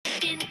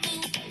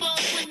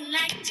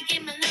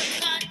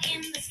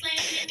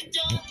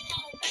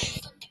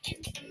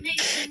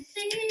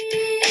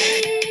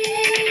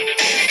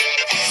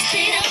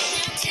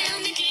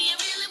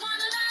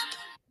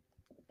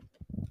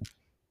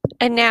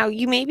And now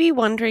you may be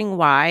wondering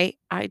why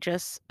I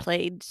just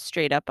played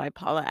Straight Up by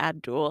Paula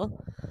Abdul.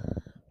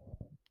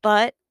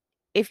 But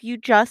if you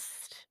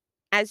just,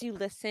 as you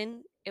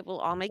listen, it will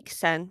all make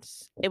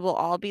sense. It will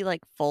all be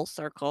like full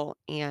circle.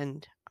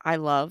 And I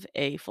love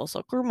a full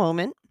circle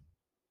moment.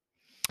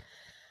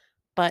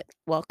 But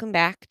welcome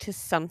back to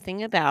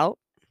Something About.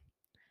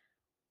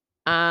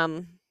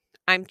 Um,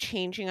 I'm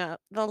changing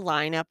up the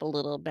lineup a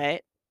little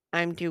bit.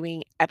 I'm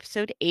doing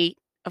episode 8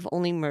 of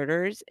Only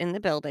Murders in the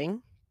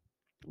Building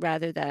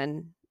rather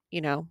than,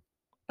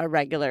 a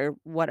regular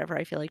whatever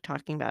I feel like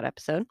talking about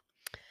episode.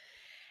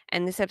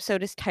 And this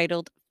episode is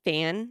titled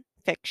Fan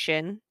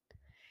Fiction.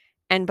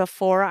 And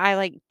before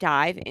I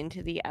dive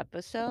into the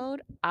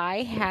episode,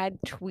 I had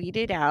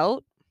tweeted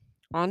out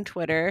on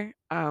Twitter.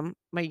 My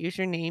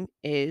username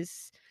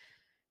is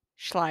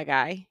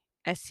Schley,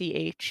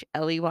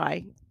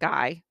 SCHLEY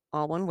guy,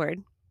 all one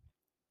word.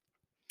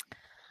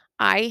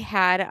 I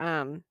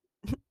had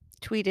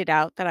tweeted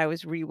out that I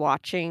was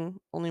rewatching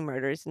Only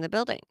Murders in the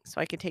Building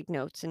so I could take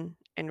notes and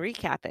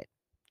recap it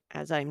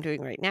as I'm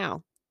doing right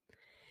now.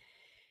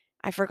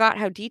 I forgot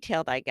how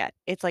detailed I get.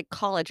 It's like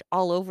college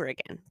all over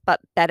again, but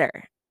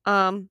better.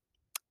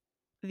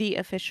 The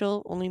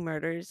official Only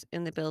Murders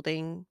in the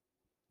Building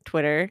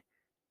Twitter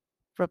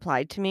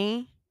replied to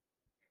me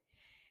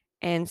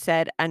and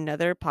said,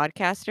 "Another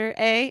podcaster,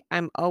 A.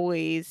 I'm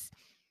always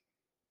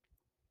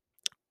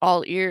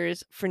all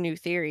ears for new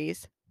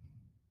theories."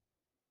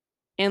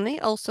 And they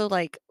also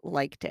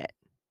liked it.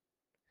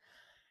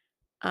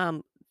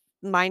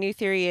 My new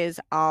theory is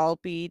I'll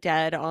be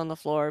dead on the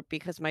floor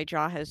because my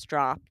jaw has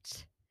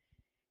dropped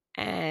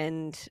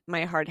and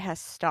my heart has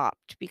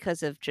stopped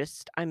because of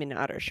just I'm in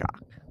utter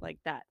shock. Like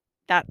that.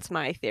 That's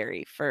my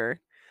theory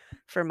for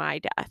my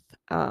death.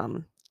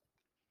 I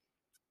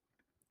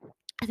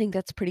think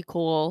that's pretty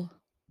cool.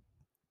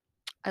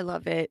 I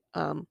love it.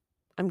 I'm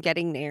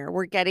getting there.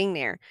 We're getting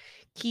there.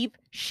 Keep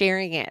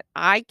sharing it.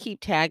 I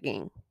keep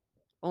tagging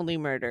Only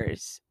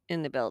Murders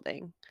in the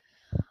Building.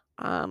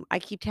 I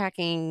keep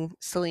tagging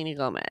Selena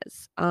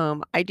Gomez.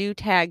 I do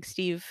tag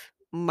Steve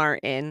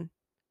Martin.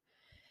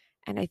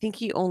 And I think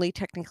he only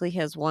technically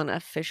has one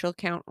official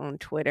account on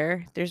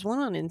Twitter. There's one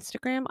on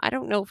Instagram. I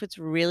don't know if it's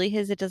really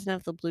his. It doesn't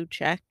have the blue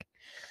check.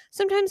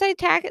 Sometimes I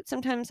tag it,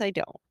 sometimes I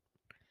don't.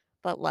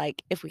 But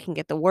if we can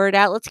get the word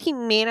out, let's keep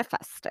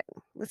manifesting.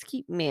 Let's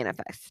keep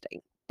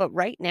manifesting. But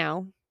right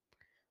now,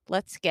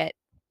 let's get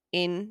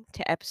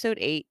into episode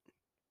 8,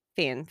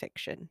 fan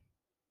fiction.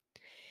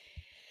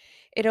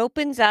 It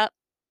opens up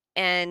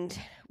and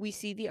we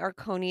see the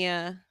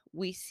Arconia.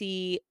 We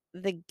see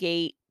the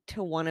gate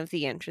to one of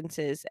the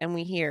entrances and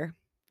we hear,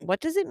 what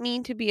does it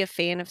mean to be a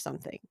fan of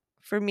something?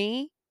 For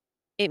me,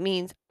 it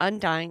means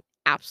undying,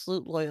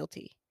 absolute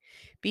loyalty.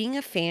 Being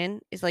a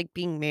fan is like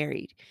being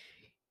married.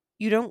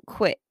 You don't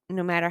quit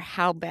no matter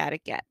how bad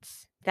it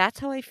gets. That's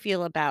how I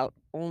feel about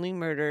Only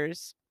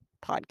Murders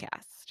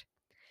podcast.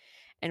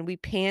 And we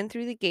pan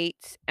through the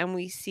gates and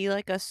we see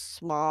a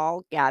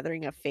small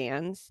gathering of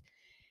fans.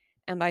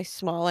 And by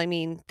small, I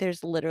mean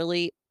there's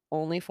literally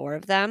only 4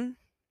 of them.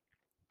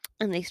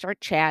 And they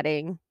start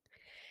chatting.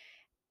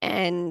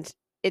 And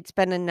it's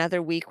been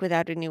another week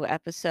without a new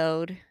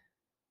episode.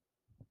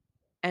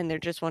 And they're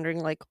just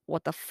wondering,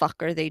 what the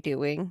fuck are they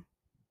doing?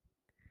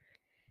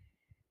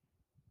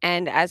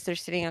 And as they're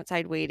sitting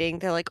outside waiting,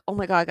 they're like, oh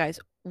my God, guys,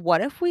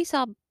 what if we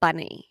saw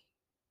Bunny?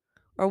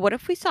 Or what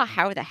if we saw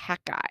How the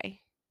Heck Guy?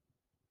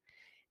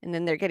 And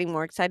then they're getting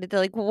more excited. They're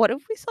like, well, what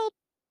if we saw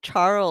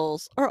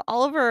Charles or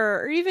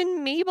Oliver or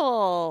even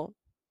Mabel?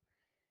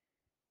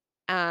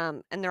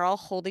 And they're all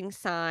holding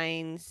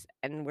signs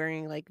and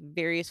wearing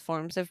various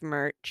forms of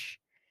merch.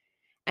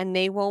 And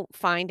they won't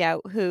find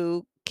out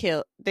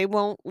they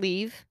won't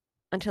leave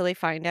until they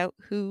find out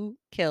who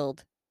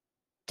killed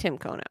Tim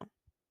Kono.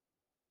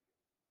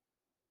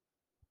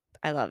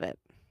 I love it.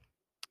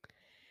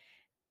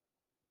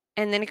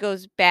 And then it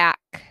goes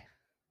back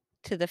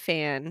to the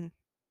fan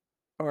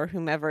or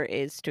whomever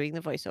is doing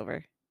the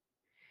voiceover.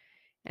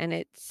 And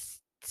it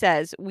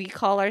says, we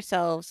call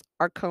ourselves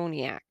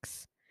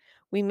Arconiacs.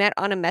 We met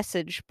on a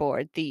message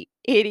board, the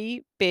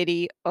Itty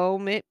Bitty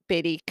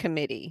OMITB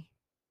Committee.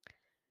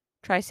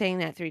 Try saying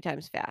that 3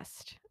 times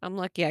fast. I'm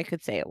lucky I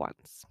could say it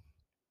once.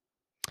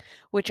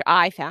 Which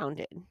I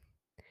founded.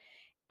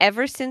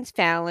 Ever since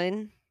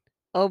Fallon,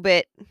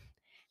 Obit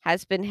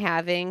has been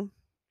having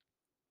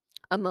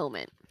a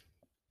moment.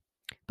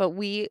 But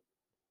we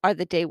are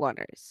the day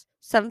oneers.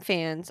 Some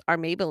fans are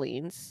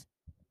Maybellines.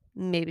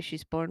 Maybe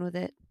she's born with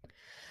it.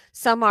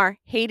 Some are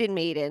Hayden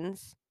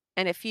Maidens.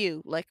 And a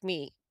few, like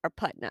me, are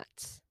Putt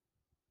Nuts.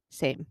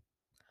 Same.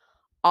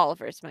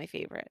 Oliver's my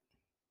favorite.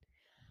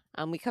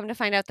 We come to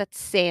find out that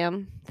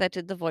Sam that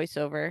did the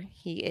voiceover,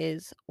 he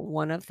is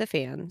one of the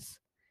fans.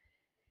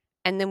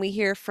 And then we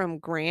hear from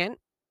Grant,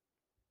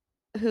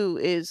 who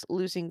is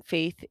losing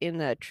faith in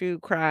the true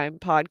crime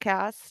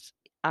podcast.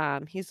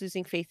 He's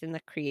losing faith in the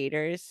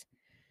creators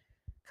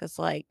because,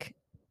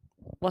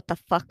 what the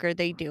fuck are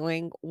they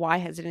doing? Why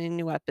hasn't a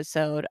new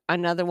episode?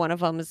 Another one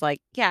of them is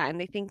like, yeah, and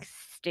they think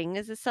Sting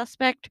is a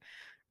suspect.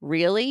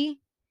 Really?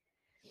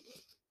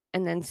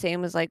 And then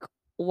Sam was like,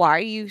 "Why are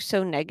you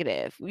so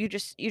negative? You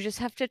just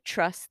have to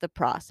trust the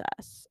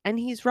process." And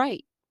he's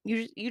right.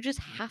 You just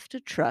have to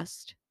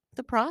trust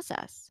the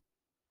process.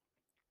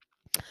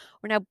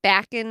 We're now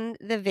back in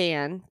the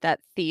van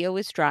that Theo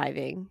is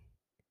driving,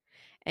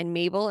 and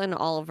Mabel and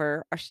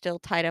Oliver are still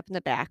tied up in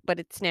the back, but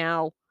it's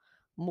now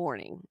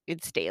morning.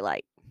 It's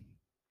daylight.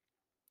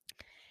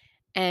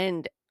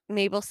 And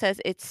Mabel says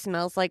it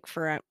smells like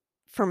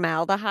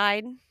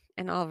formaldehyde,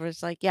 and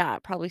Oliver's like, "Yeah,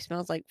 it probably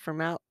smells like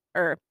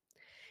or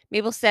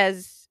Mabel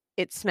says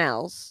it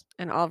smells,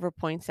 and Oliver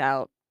points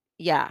out,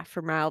 "Yeah,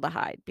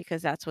 formaldehyde,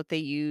 because that's what they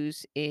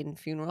use in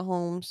funeral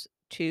homes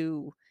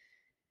to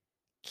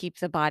keep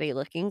the body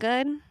looking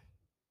good."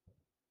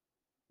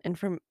 And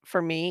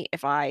for me,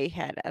 if I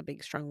had a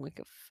big strong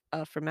lick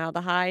of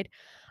formaldehyde,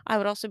 I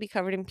would also be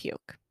covered in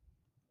puke.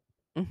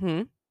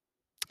 Mhm.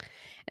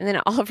 And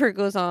then Oliver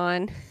goes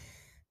on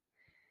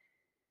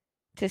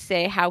to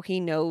say how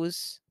he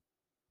knows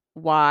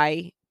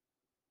why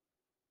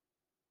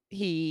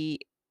he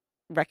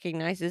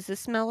recognizes the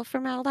smell of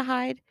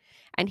formaldehyde,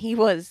 and he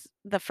was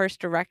the first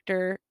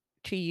director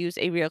to use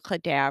a real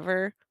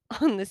cadaver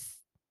on this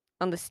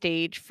on the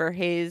stage for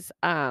his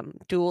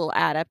dual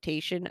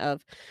adaptation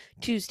of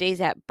Tuesdays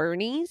at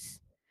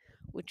Bernie's,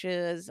 which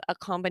is a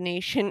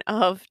combination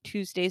of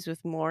Tuesdays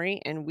with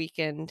Maury and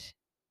Weekend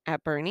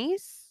at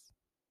Bernie's.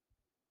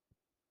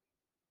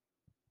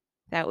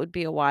 That would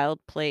be a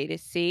wild play to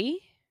see.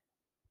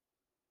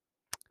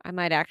 I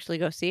might actually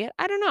go see it.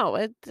 I don't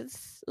know.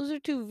 Those are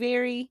two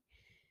very,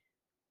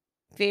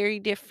 very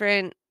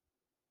different.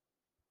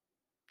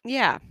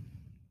 Yeah.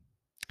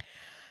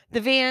 The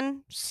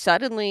van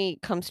suddenly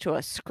comes to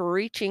a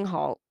screeching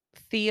halt.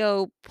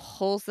 Theo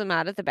pulls them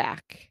out of the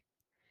back,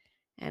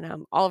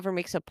 and Oliver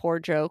makes a poor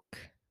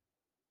joke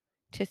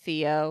to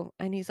Theo,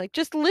 and he's like,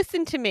 "Just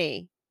listen to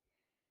me."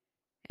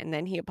 And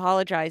then he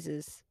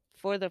apologizes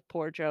for the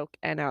poor joke,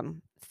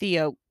 and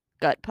Theo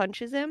gut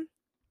punches him,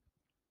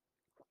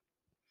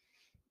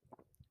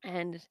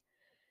 and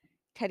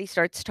Teddy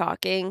starts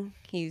talking.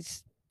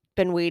 He's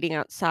been waiting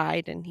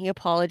outside, and he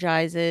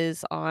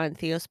apologizes on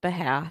Theo's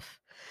behalf.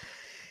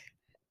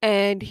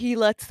 And he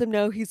lets them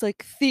know, he's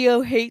like,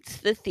 Theo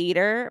hates the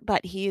theater,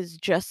 but he is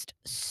just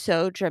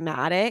so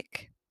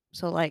dramatic.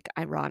 So, like,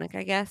 ironic,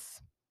 I guess.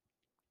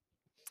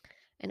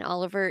 And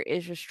Oliver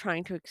is just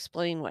trying to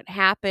explain what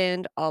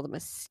happened, all the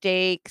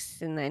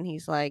mistakes. And then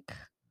he's like,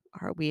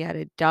 "Are we at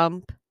a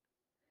dump?"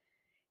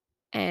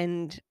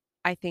 And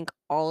I think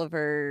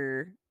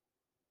Oliver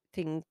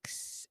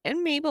thinks,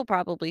 and Mabel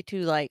probably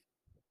too, like,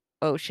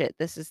 "Oh shit,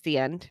 this is the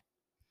end."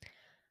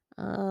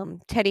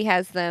 Teddy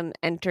has them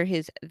enter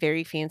his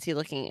very fancy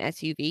looking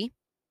SUV,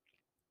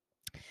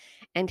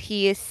 and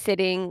he is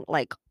sitting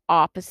like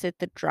opposite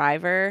the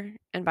driver.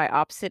 And by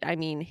opposite, I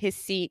mean his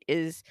seat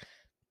is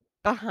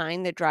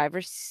behind the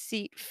driver's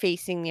seat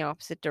facing the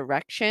opposite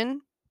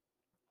direction.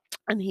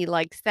 And he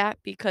likes that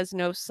because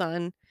no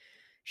son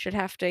should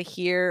have to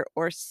hear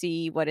or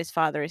see what his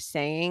father is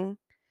saying.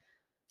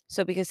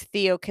 So, because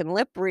Theo can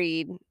lip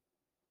read,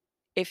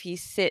 if he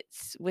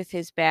sits with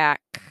his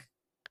back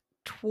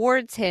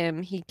towards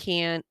him, he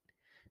can't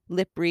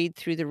lip read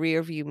through the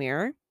rear view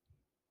mirror.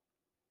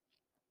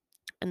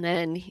 And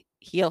then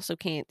he also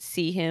can't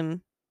see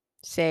him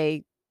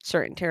say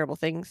certain terrible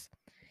things.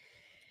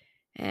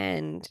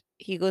 And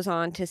he goes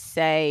on to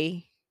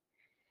say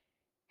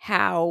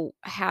how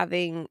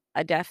having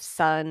a deaf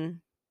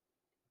son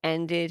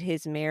ended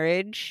his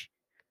marriage,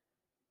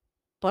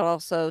 but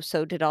also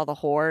so did all the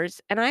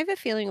whores. And I have a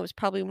feeling it was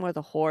probably more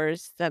the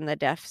whores than the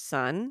deaf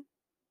son.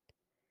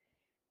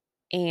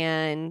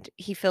 And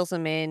he fills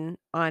him in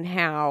on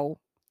how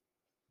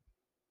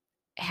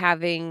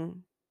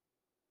having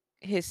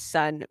his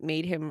son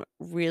made him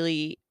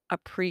really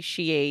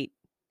appreciate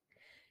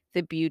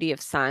the beauty of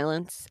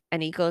silence.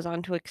 And he goes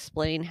on to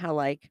explain how,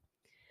 like,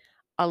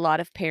 a lot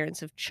of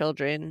parents of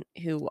children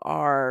who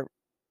are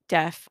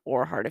deaf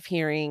or hard of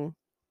hearing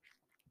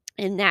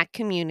in that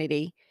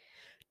community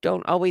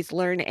don't always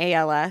learn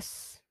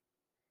ALS.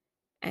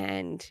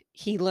 And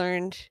he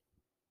learned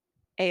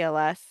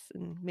ALS,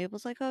 and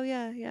Mabel's like, "Oh,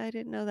 yeah, yeah, I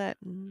didn't know that."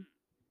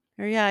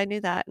 Or, "Yeah, I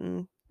knew that."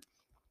 And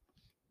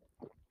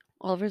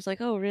Oliver's like,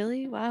 "Oh,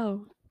 really?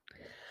 Wow."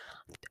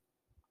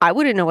 I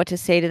wouldn't know what to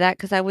say to that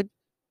because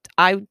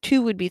I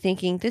too would be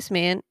thinking, this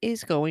man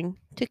is going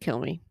to kill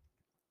me.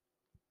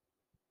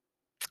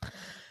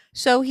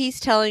 So he's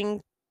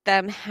telling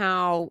them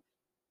how,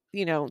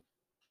 you know,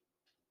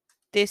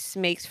 this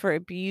makes for a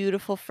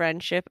beautiful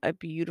friendship, a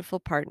beautiful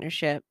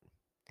partnership,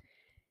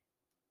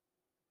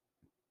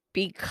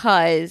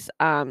 because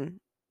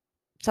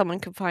someone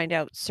can find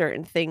out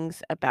certain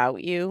things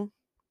about you,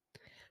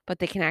 but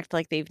they can act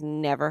like they've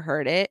never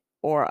heard it,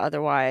 or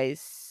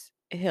otherwise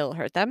he'll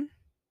hurt them.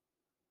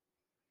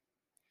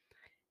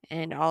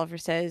 And Oliver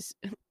says,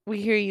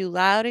 "We hear you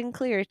loud and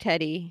clear,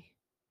 Teddy."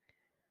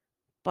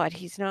 But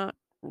he's not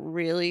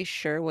really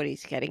sure what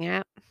he's getting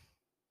at.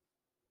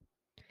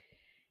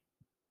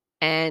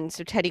 And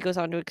so Teddy goes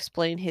on to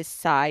explain his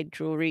side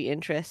jewelry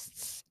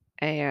interests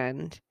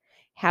and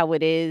how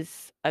it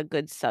is a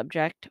good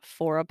subject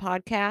for a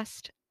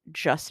podcast,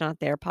 just not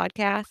their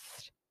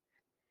podcast.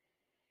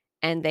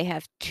 And they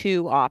have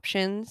 2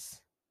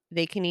 options.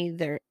 They can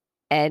either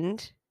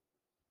end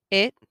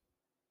it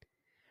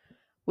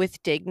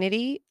with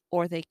dignity,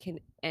 or they can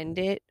end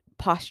it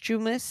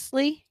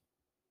posthumously.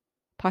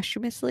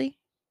 Posthumously?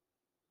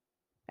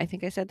 I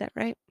think I said that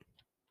right.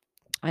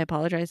 I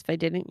apologize if I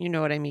didn't. You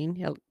know what I mean.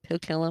 He'll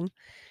kill him,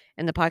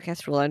 and the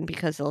podcast will end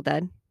because he'll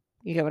dead.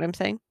 You get what I'm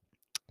saying?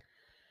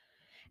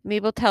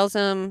 Mabel tells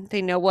him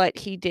they know what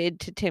he did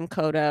to Tim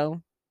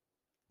Kono.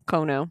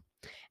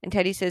 And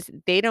Teddy says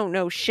they don't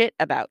know shit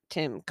about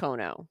Tim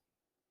Kono.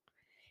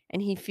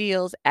 And he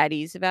feels at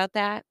ease about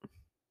that.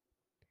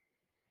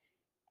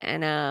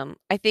 And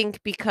I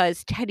think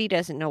because Teddy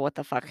doesn't know what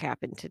the fuck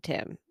happened to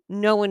Tim.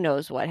 No one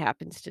knows what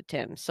happens to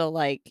Tim. So,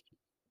 like,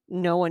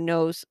 no one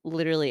knows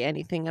literally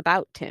anything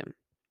about Tim.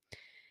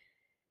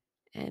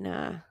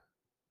 And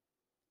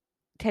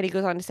Teddy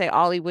goes on to say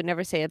Ollie would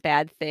never say a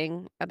bad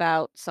thing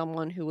about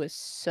someone who was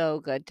so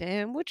good to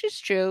him, which is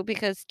true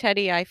because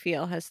Teddy, I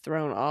feel, has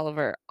thrown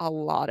Oliver a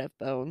lot of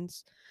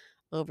bones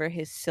over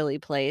his silly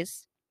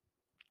plays.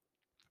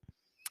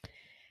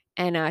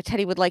 And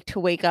Teddy would like to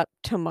wake up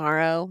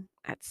tomorrow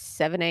at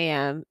 7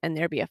 a.m. and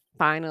there be a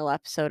final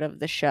episode of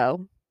the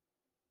show.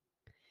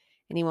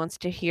 And he wants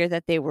to hear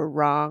that they were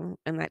wrong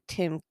and that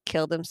Tim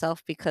killed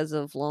himself because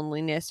of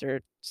loneliness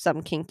or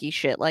some kinky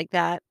shit like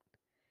that.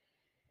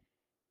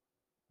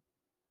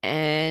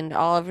 And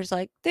Oliver's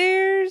like,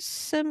 there's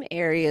some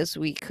areas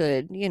we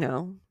could,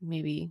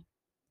 maybe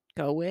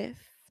go with.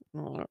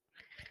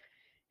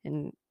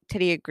 And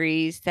Teddy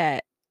agrees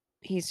that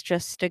he's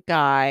just a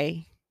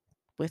guy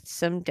with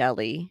some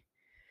deli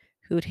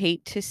who'd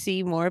hate to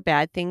see more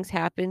bad things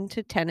happen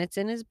to tenants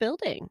in his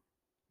building.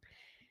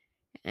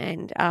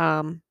 And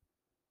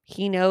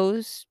he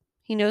knows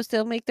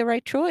they'll make the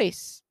right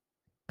choice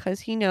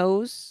because he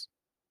knows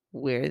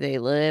where they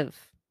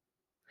live.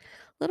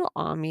 Little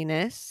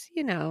ominous,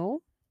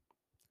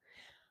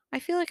 I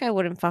feel like I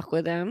wouldn't fuck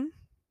with him.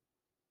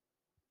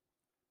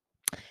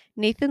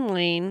 Nathan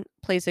Lane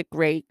plays a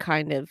great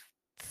kind of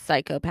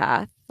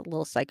psychopath, a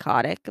little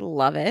psychotic.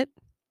 Love it.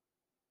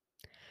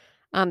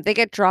 They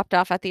get dropped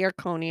off at the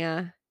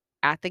Arconia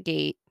at the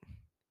gate,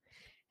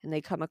 and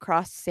they come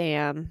across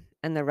Sam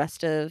and the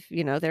rest of,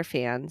 their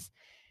fans.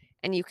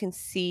 And you can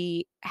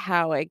see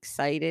how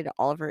excited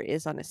Oliver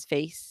is on his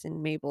face,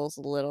 and Mabel's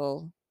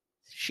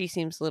she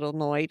seems a little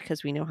annoyed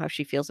because we know how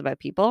she feels about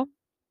people.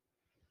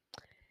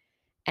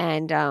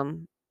 And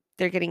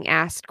they're getting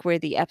asked where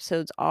the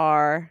episodes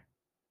are.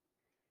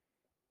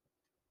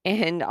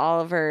 And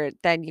Oliver,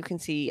 then you can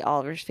see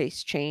Oliver's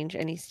face change,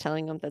 and he's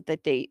telling them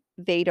that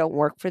they don't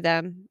work for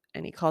them,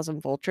 and he calls them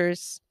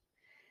vultures.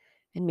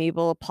 And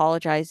Mabel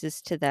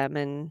apologizes to them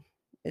and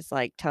is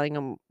like telling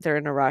them they're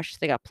in a rush.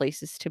 They got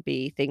places to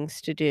be,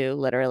 things to do,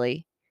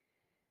 literally.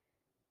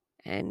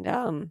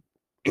 And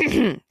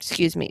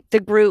excuse me, the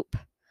group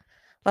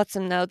lets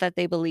them know that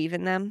they believe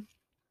in them.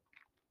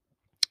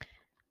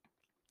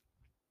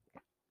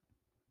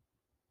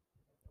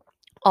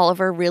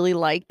 Oliver really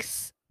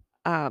likes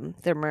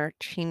their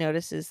merch. He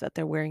notices that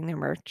they're wearing their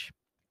merch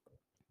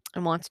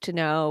and wants to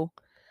know,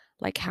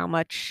 like, how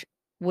much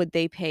would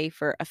they pay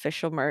for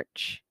official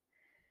merch.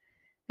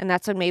 And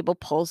that's when Mabel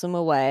pulls him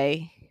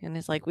away and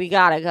is like, we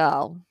gotta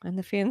go. And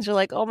the fans are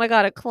like, oh my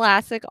God, a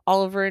classic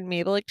Oliver and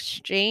Mabel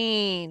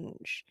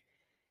exchange.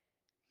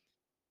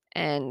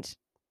 And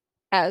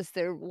as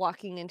they're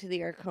walking into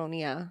the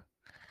Arconia,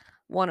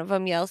 one of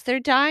them yells,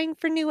 they're dying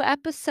for new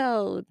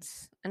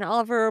episodes. And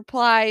Oliver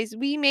replies,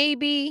 we may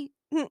be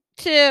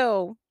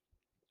too.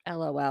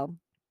 LOL.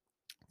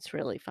 It's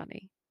really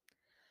funny.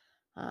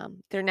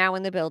 They're now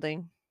in the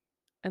building,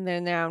 and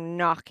they're now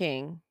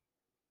knocking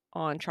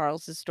on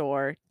Charles's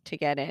door to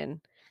get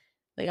in.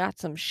 They got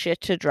some shit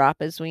to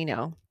drop, as we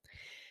know.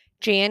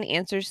 Jan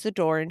answers the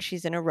door, and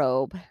she's in a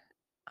robe.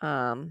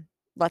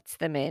 Lets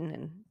them in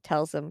and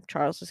tells them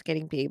Charles is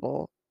getting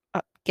bagels.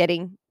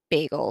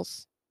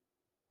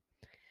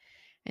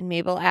 And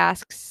Mabel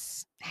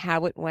asks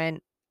how it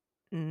went.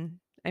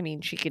 I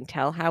mean, she can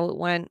tell how it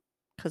went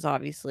because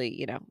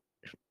obviously,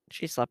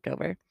 she slept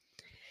over.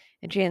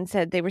 And Jan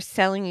said they were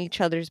selling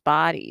each other's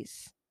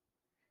bodies,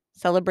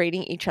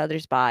 celebrating each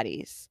other's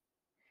bodies.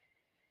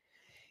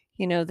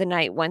 The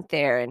night went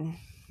there, and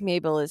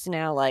Mabel is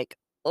now like,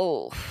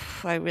 oh,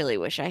 I really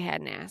wish I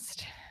hadn't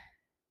asked.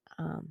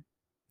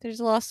 There's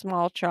a lot of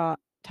small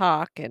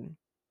talk, and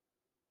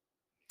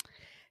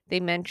they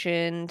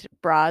mentioned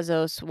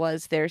Brazos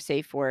was their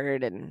safe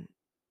word, and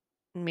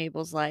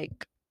Mabel's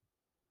like,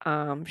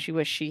 she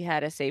wished she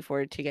had a safe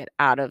word to get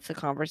out of the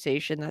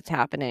conversation that's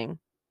happening.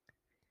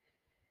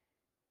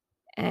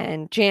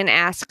 And Jan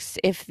asks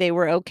if they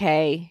were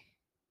okay.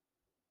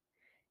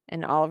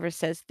 And Oliver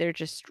says they're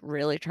just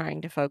really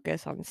trying to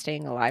focus on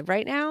staying alive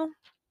right now.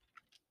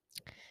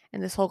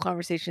 And this whole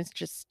conversation is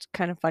just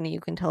kind of funny.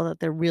 You can tell that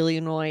they're really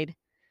annoyed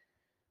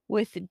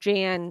with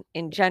Jan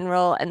in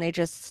general. And they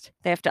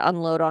have to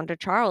unload onto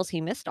Charles.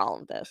 He missed all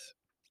of this.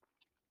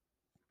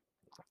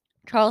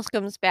 Charles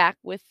comes back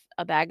with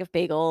a bag of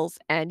bagels,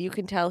 and you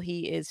can tell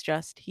he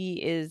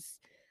is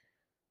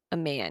a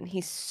man.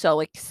 He's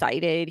so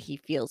excited. He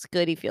feels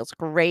good. He feels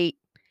great.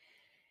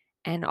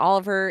 And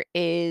Oliver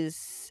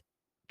is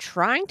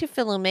trying to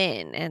fill him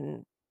in.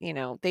 And,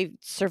 they've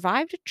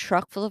survived a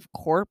truck full of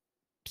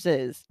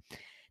corpses.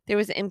 There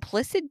was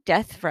implicit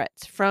death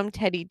threats from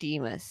Teddy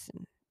Demas.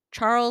 And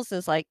Charles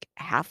is like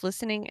half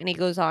listening, and he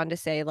goes on to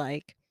say,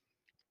 like,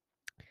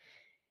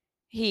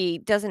 he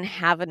doesn't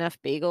have enough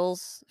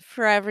bagels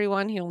for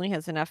everyone. He only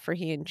has enough for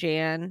he and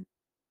Jan.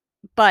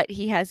 But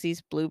he has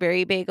these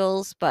blueberry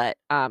bagels, but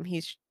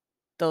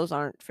those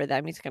aren't for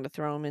them. He's gonna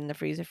throw them in the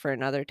freezer for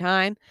another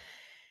time.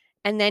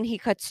 And then he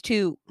cuts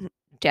to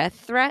death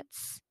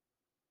threats,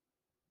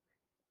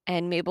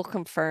 and Mabel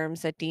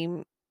confirms that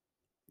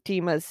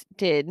Dimas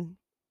did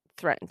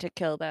threaten to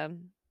kill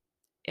them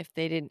if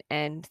they didn't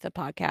end the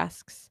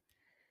podcasts.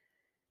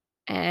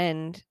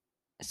 And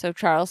so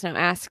Charles now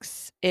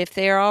asks if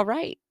they are all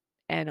right.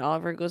 And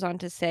Oliver goes on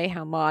to say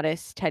how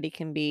modest Teddy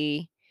can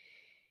be,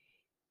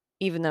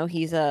 even though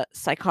he's a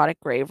psychotic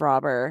grave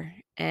robber.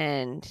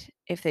 And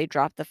if they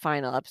drop the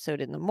final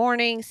episode in the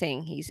morning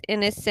saying he's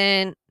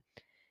innocent,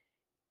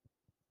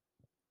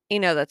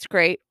 that's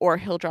great. Or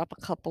he'll drop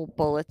a couple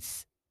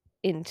bullets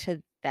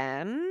into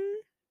them.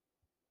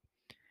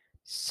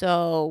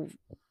 So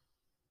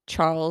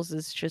Charles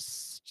is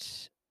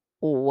just,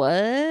 what?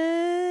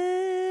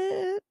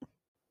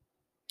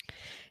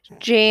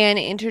 Jan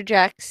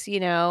interjects,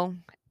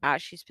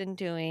 as she's been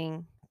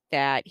doing,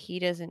 that he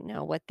doesn't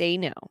know what they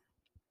know.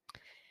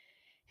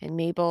 And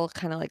Mabel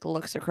kind of like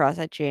looks across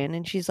at Jan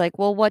and she's like,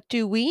 well, what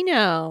do we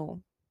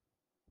know?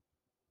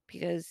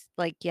 Because,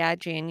 like, yeah,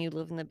 Jan, you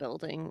live in the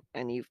building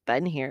and you've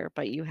been here,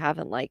 but you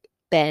haven't, like,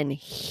 been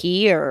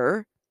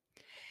here.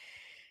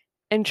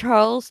 And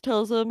Charles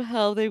tells them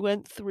how they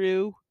went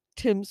through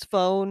Tim's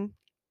phone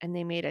and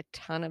they made a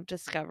ton of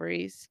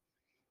discoveries.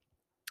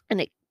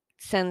 And it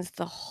sends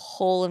the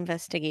whole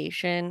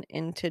investigation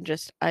into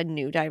just a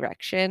new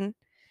direction.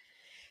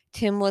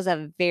 Tim was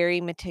a very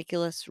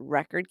meticulous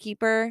record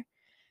keeper.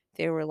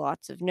 There were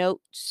lots of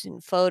notes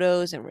and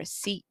photos and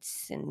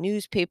receipts and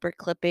newspaper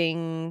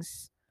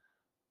clippings.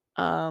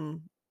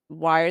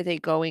 Why are they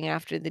going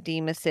after the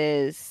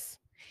Demases?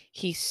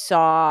 He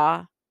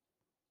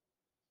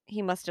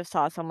must have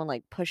saw someone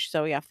like push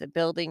Zoe off the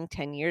building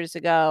 10 years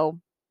ago.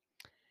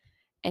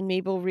 And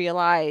Mabel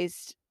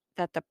realized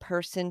that the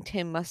person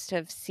Tim must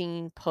have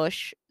seen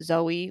push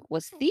Zoe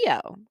was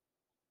Theo.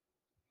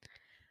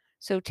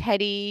 So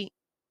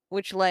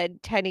which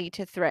led Teddy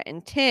to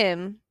threaten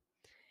Tim,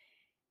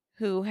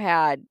 who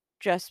had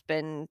just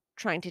been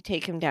trying to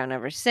take him down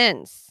ever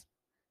since.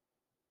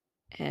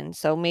 And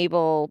so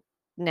Mabel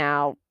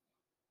now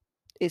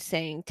is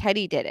saying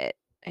Teddy did it.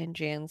 And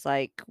Jan's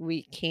like,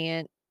 we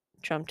can't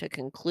jump to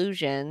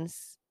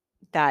conclusions.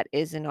 That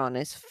isn't on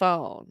his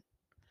phone.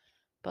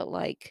 But,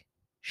 like,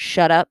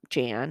 shut up,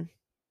 Jan.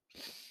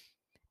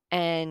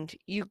 And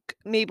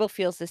Mabel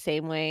feels the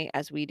same way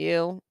as we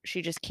do.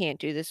 She just can't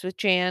do this with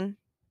Jan.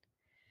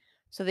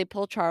 So they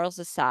pull Charles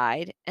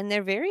aside and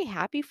they're very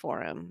happy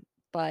for him.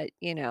 But,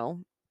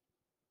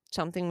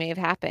 something may have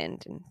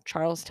happened. And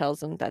Charles tells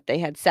them that they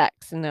had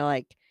sex. And they're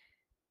like,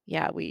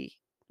 yeah, we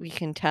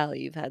can tell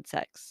you've had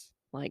sex.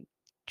 Like,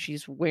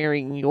 she's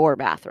wearing your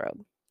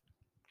bathrobe.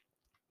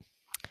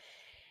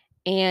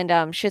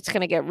 And shit's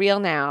going to get real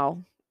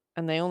now.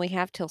 And they only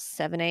have till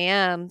 7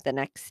 a.m. the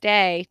next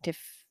day to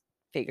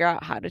figure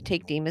out how to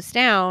take Demas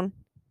down.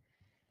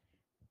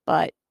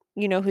 But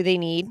you know who they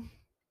need?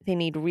 They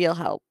need real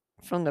help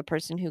from the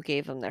person who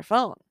gave them their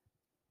phone.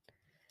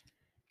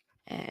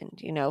 And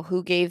you know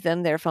who gave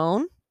them their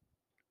phone?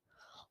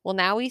 Well,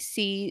 now we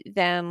see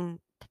them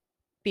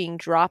being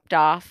dropped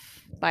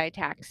off by a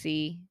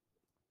taxi.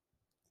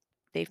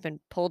 They've been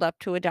pulled up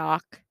to a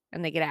dock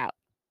and they get out.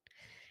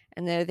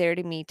 And they're there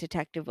to meet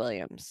Detective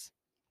Williams.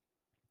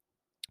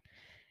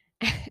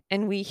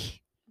 And we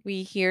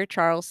hear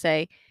Charles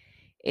say,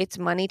 it's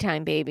money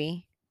time,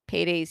 baby.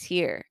 Payday's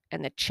here,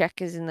 and the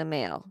check is in the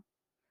mail.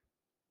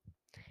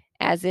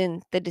 As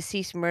in the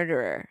deceased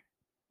murderer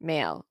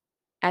mail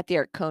at the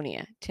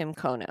Arconia, Tim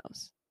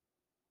Konos.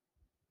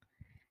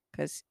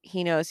 Because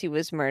he knows he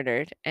was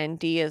murdered. And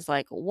Dee is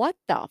like, what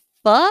the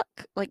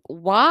fuck? Like,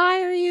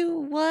 why are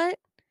you, what?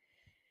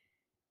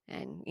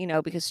 And,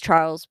 because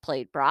Charles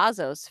played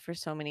Brazos for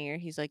so many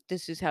years, he's like,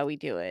 this is how we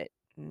do it.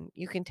 And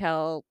you can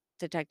tell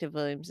Detective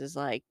Williams is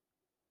like,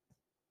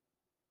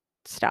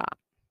 stop.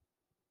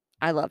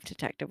 I love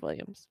Detective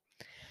Williams.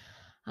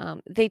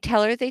 They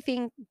tell her they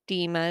think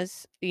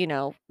Dimas,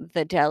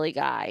 the deli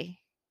guy,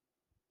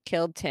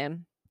 killed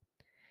Tim.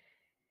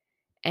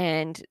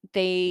 And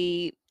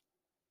they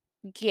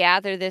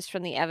gather this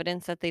from the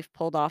evidence that they've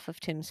pulled off of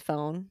Tim's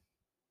phone.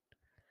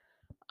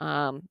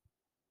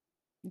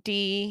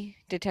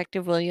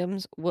 Detective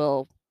Williams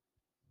will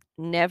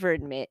never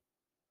admit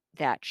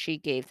that she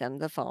gave them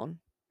the phone.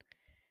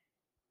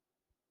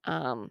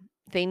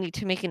 They need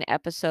to make an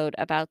episode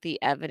about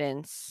the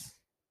evidence.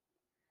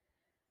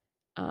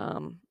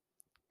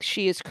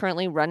 She is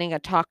currently running a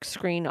talk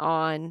screen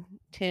on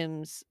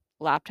Tim's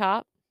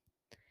laptop,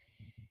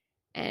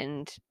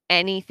 and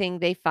anything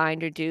they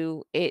find or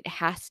do, it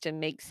has to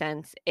make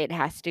sense. It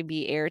has to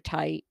be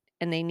airtight,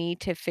 and they need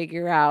to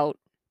figure out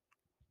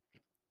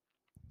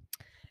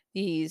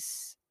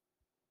these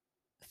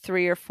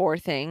 3 or 4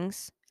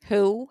 things: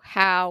 who,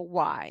 how,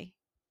 why.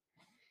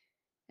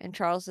 And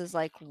Charles is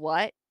like,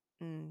 "What?"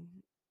 Mm,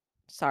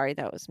 sorry,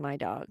 that was my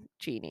dog,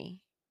 Jeannie.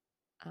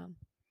 Um,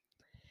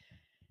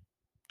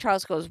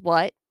 Charles goes,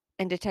 "What?"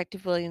 And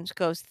Detective Williams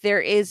goes,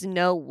 "There is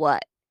no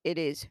what. It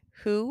is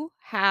who,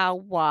 how,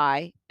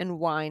 why, and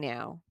why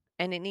now."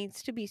 And it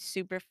needs to be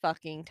super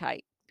fucking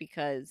tight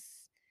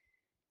because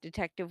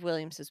Detective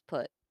Williams has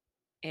put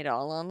it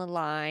all on the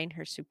line.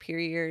 Her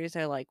superiors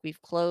are like,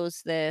 "We've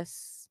closed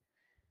this,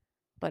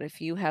 but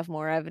if you have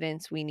more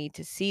evidence, we need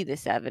to see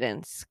this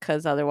evidence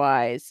because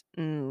otherwise,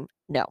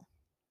 no."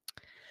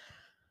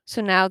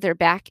 So now they're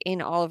back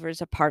in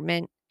Oliver's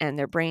apartment and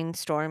they're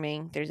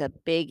brainstorming. There's a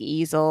big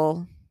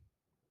easel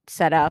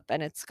set up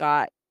and it's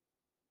got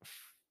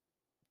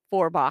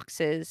 4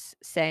 boxes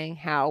saying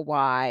how,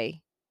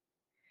 why,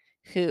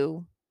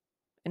 who,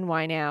 and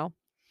why now.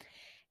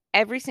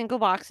 Every single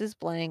box is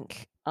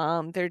blank.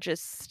 They're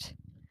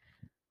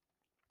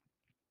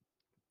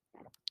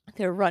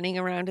running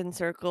around in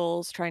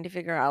circles trying to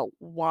figure out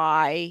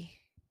why,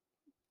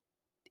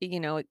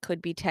 it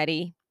could be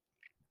Teddy.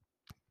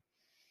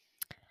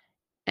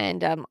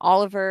 And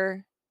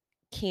Oliver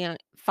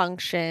can't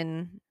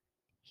function.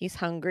 He's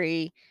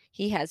hungry.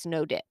 He has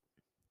no dip.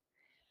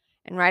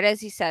 And right as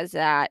he says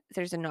that,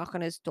 there's a knock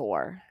on his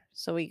door.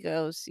 So he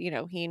goes, he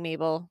and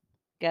Mabel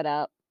get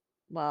up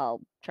while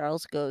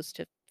Charles goes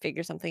to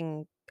figure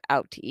something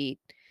out to eat.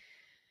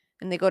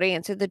 And they go to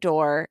answer the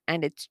door,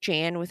 and it's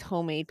Jan with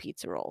homemade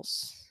pizza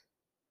rolls.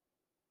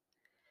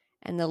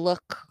 And the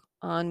look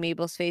on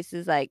Mabel's face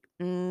is like,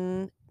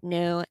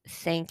 no,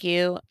 thank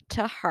you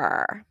to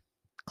her.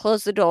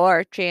 Close the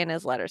door. Jan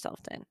has let herself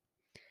in.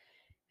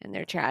 And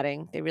they're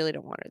chatting. They really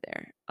don't want her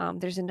there.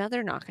 There's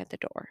another knock at the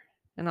door.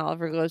 And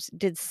Oliver goes,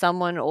 "Did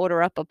someone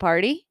order up a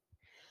party?"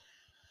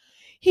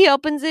 He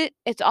opens it.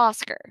 It's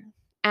Oscar.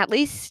 At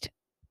least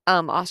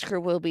Oscar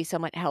will be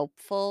somewhat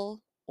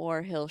helpful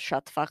or he'll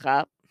shut the fuck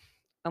up,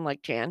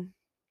 unlike Jan.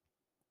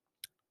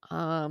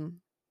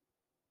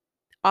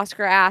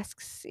 Oscar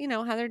asks,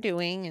 how they're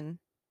doing, and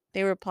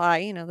they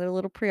reply, they're a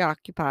little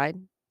preoccupied,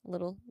 a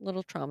little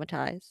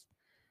traumatized.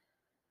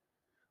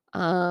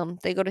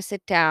 They go to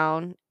sit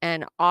down,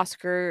 and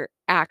Oscar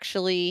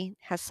actually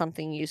has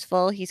something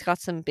useful. He's got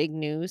some big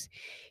news.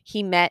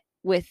 He met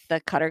with the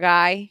cutter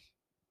guy,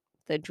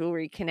 the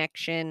jewelry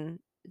connection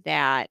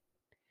that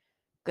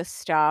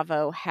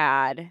Gustavo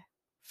had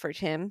for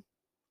Tim.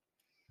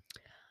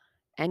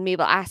 And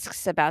Mabel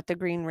asks about the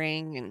green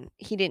ring, and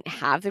he didn't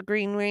have the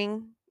green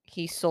ring.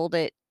 He sold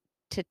it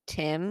to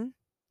Tim.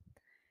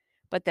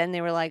 But then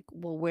they were like,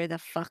 "Well, where the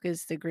fuck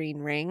is the green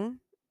ring?"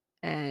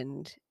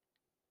 And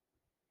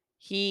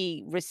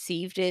he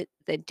received it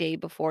the day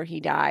before he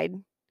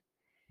died.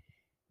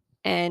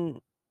 And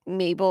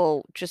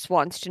Mabel just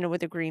wants to know where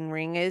the green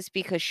ring is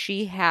because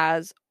she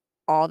has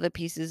all the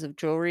pieces of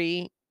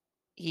jewelry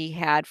he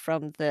had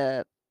from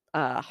the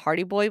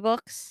Hardy Boy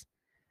books.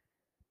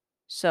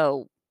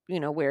 So,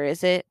 where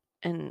is it?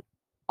 And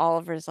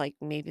Oliver's like,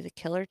 "Maybe the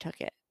killer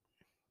took it."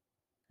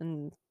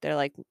 And they're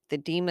like, "The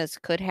Demas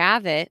could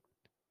have it,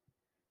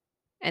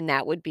 and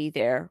that would be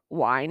their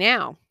why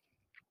now."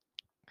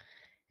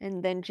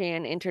 And then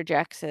Jan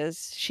interjects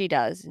as she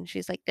does, and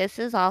she's like, "This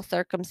is all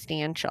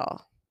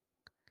circumstantial.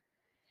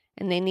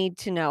 And they need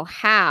to know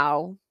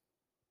how,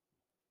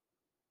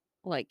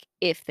 like,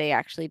 if they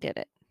actually did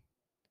it."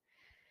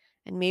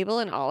 And Mabel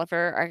and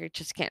Oliver are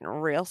just getting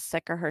real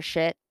sick of her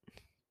shit.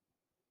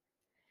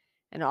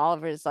 And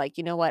Oliver's like,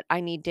 "You know what?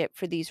 I need dip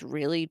for these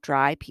really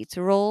dry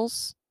pizza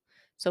rolls."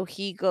 So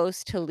he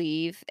goes to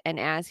leave, and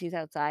as he's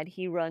outside,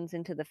 he runs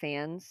into the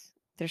fans.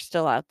 They're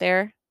still out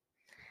there.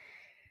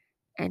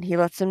 And he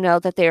lets them know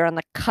that they're on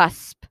the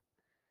cusp.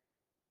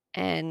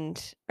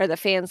 Or the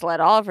fans let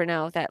Oliver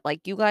know that,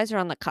 like, "You guys are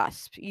on the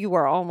cusp. You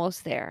are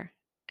almost there.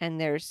 And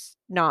there's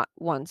not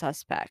one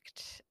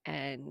suspect."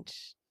 And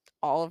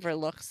Oliver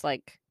looks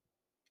like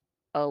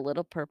a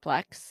little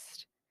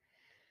perplexed.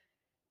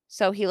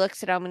 So he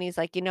looks at him and he's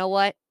like, "You know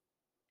what?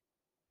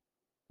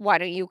 Why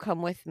don't you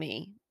come with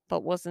me?"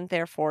 But wasn't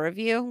there 4 of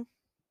you?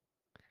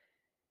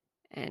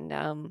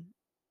 And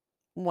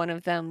one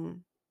of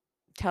them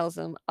tells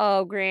him,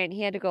 "Oh, Grant,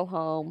 he had to go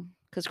home."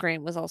 Because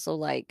Grant was also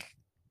like,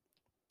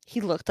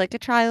 he looked like a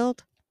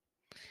child.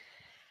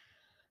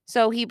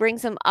 So he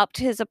brings him up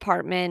to his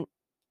apartment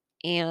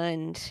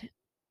and,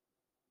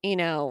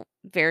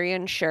 very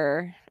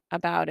unsure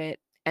about it.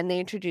 And they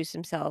introduce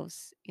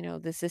themselves.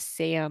 This is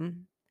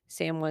Sam.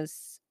 Sam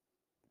was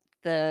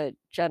the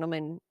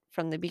gentleman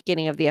from the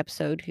beginning of the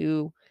episode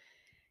who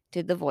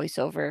did the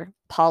voiceover.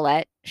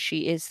 Paulette,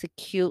 she is the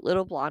cute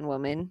little blonde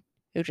woman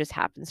who just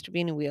happens to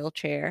be in a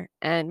wheelchair.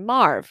 And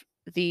Marv,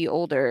 the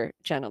older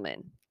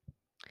gentleman.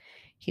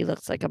 He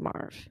looks like a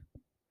Marv.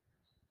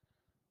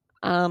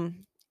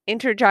 Um,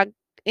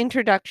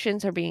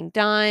 introductions are being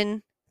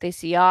done. They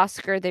see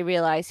Oscar. They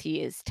realize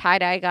he is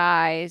tie-dye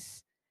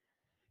guys.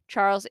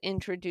 Charles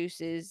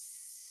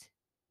introduces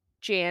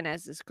Jan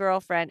as his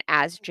girlfriend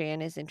as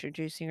Jan is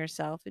introducing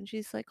herself. And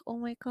she's like, oh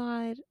my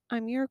God,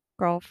 I'm your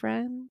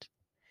girlfriend.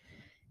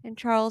 And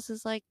Charles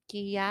is like,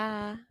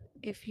 yeah,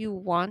 if you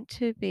want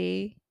to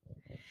be.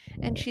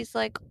 And she's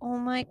like, oh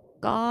my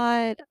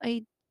God,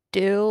 I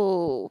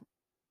do.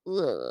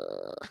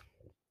 Ugh.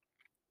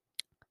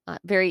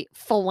 Very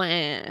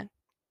flan.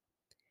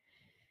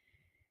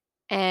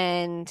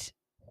 And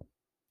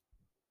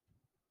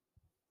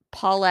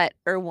Paulette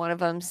or one of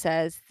them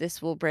says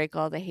this will break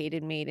all the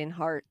hated maiden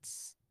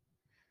hearts.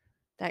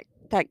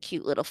 That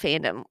cute little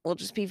fandom will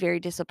just be very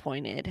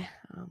disappointed.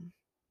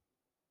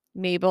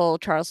 Mabel,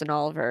 Charles, and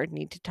Oliver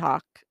need to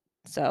talk,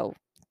 so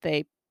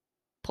they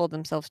pull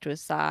themselves to a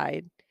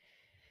side.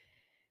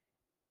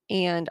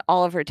 And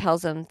Oliver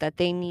tells them that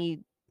they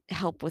need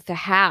help with the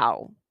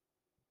how.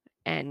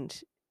 And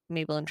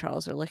Mabel and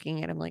Charles are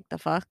looking at him like, the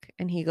fuck?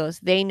 And he goes,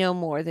 they know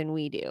more than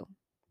we do.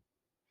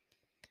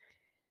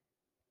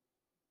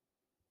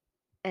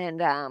 And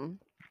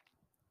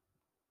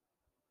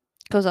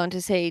goes on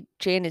to say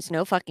Jan is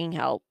no fucking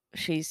help.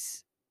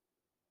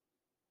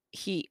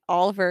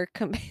 Oliver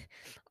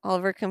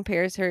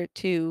compares her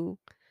to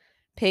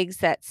pigs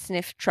that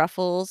sniff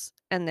truffles,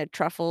 and the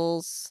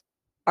truffles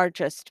are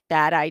just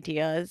bad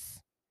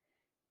ideas.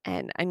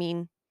 And I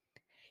mean,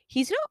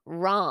 he's not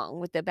wrong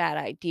with the bad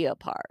idea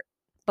part,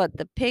 but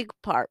the pig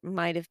part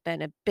might have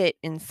been a bit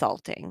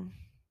insulting.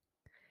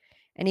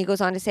 And he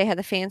goes on to say how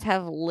the fans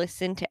have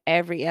listened to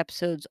every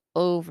episodes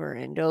over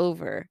and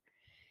over,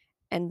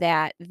 and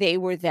that they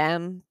were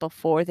them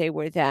before they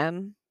were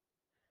them.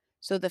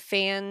 So the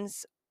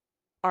fans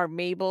are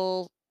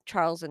Mabel,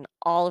 Charles, and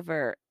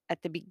Oliver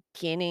at the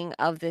beginning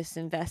of this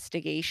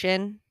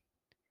investigation.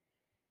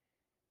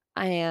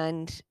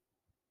 And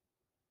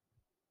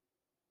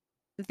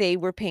they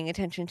were paying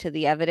attention to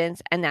the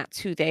evidence, and that's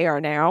who they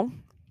are now.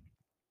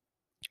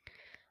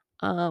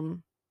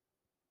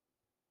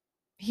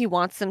 He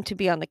wants them to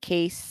be on the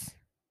case.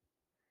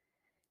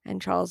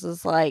 And Charles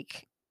is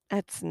like,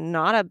 that's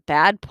not a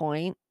bad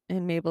point.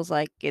 And Mabel's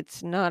like,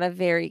 it's not a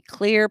very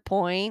clear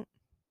point.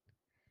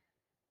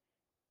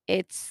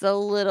 It's a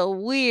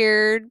little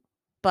weird,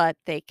 but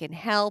they can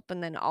help.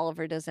 And then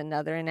Oliver does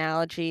another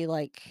analogy,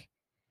 like,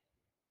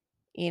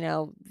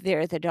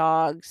 they're the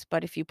dogs,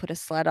 but if you put a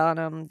sled on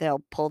them,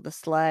 they'll pull the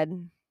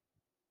sled.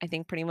 I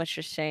think pretty much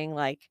just saying,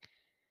 like,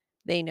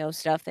 they know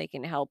stuff, they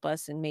can help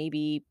us, and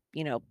maybe,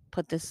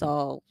 put this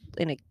all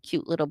in a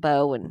cute little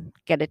bow and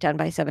get it done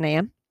by 7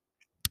 a.m.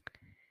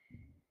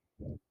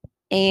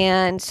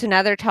 And so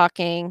now they're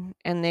talking,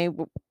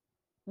 and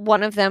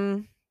one of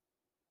them,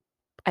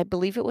 I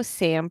believe it was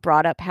Sam,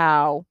 brought up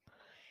how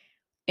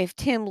if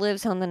Tim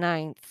lives on the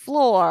 9th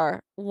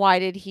floor, why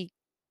did he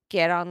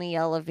get on the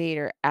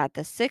elevator at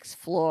the 6th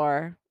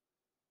floor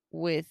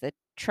with a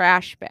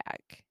trash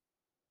bag?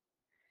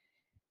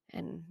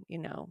 And,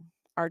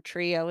 our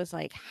trio is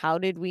like, how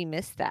did we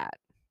miss that?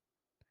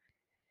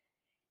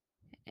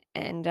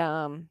 And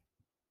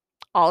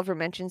Oliver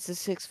mentions the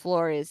 6th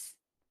floor is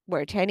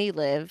where Teddy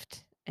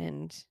lived,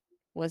 and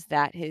was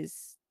that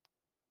his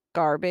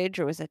garbage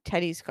or was it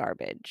Teddy's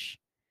garbage?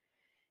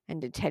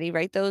 And did Teddy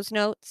write those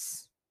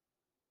notes?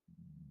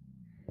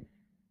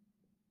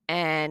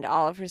 And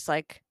Oliver's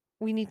like,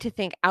 we need to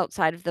think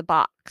outside of the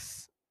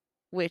box,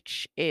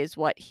 which is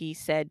what he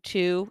said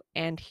too.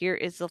 And here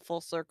is the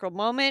full circle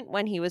moment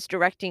when he was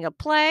directing a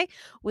play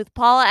with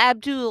Paula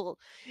Abdul.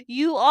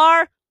 You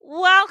are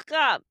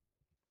welcome.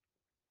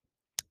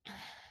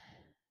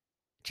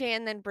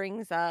 Jan then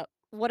brings up,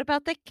 what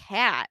about the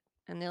cat?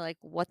 And they're like,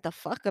 what the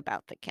fuck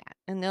about the cat?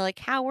 And they're like,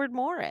 Howard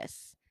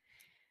Morris.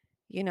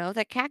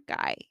 The cat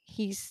guy.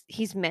 He's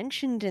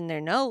mentioned in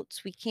their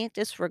notes. We can't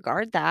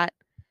disregard that.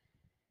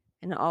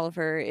 And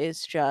Oliver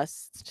is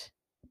just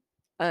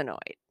annoyed,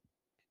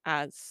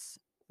 as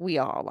we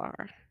all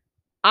are.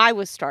 I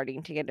was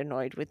starting to get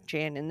annoyed with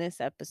Jan in this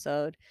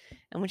episode.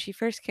 And when she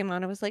first came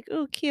on, I was like,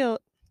 oh,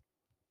 cute.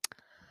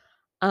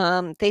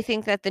 They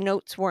think that the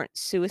notes weren't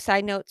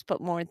suicide notes,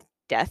 but more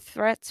death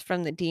threats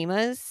from the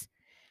Dimas.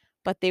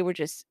 But they were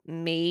just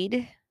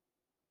made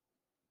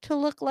to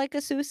look like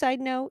a suicide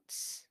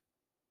notes.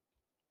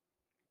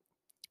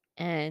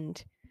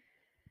 And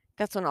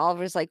that's when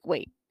Oliver's like,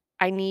 wait,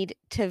 I need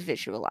to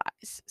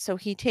visualize. So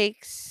he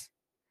takes,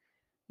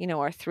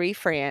 our three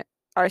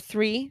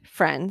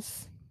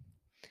friends.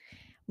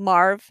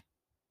 Marv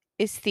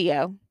is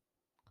Theo.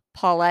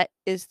 Paulette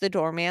is the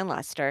doorman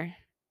Lester.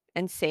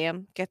 And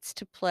Sam gets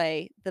to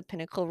play the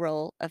pinnacle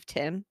role of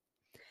Tim.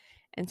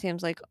 And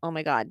Sam's like, oh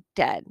my God,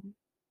 dead.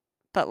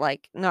 But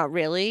like, not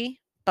really.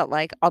 But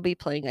like, I'll be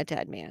playing a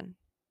dead man.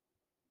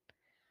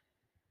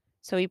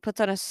 So he puts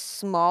on a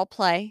small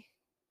play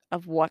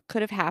of what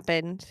could have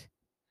happened.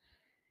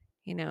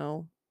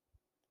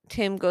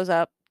 Tim goes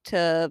up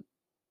to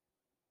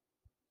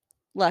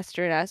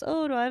Lester and asks,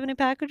 oh, do I have any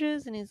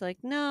packages? And he's like,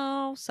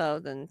 no. So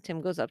then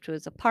Tim goes up to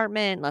his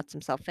apartment, lets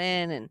himself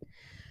in, and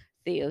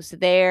Theo's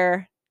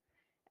there.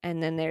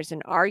 And then there's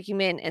an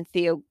argument, and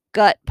Theo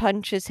gut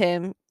punches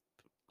him,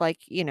 like,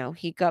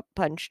 he gut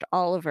punched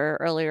Oliver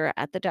earlier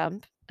at the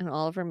dump, and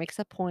Oliver makes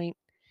a point,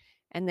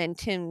 and then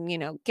Tim,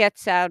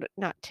 gets out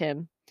not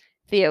Tim,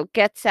 Theo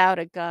gets out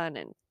a gun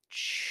and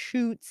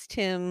shoots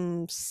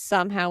Tim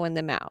somehow in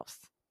the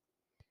mouth.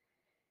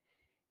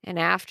 And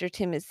after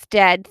Tim is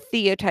dead,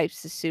 Theo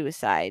types the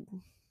suicide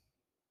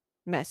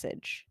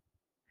message.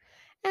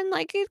 And,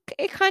 like,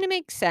 it kinda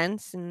makes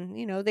sense, and,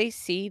 they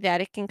see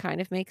that it can kind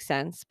of make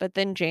sense, but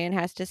then Jan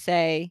has to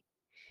say,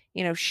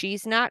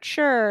 she's not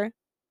sure.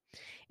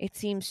 It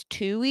seems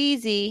too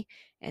easy,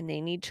 and they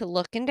need to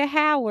look into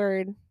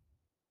Howard.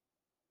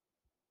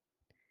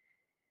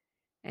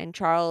 And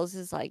Charles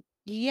is like,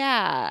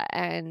 "Yeah,"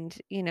 and,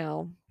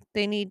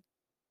 they need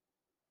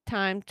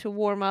time to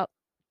warm up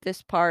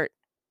this part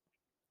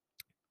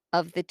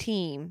of the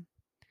team,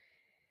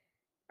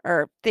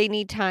 or they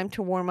need time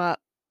to warm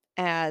up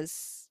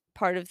as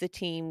part of the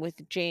team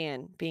with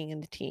Jan being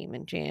in the team,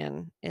 and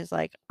Jan is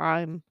like,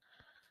 I'm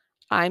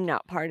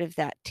not part of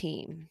that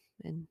team."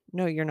 And,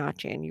 "No, you're not,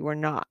 Jan, you are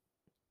not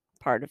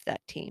part of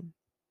that team."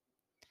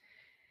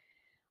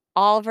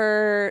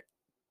 Oliver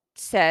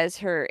says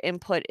her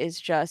input is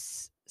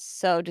just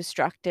so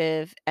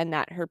destructive and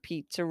that her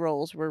pizza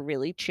rolls were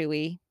really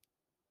chewy,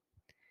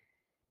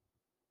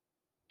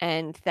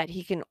 and that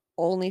he can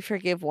only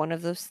forgive one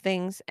of those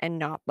things and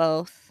not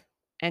both.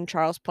 And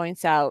Charles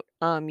points out,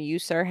 you,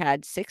 sir,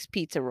 had 6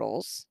 pizza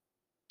rolls.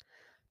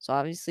 So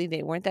obviously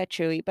they weren't that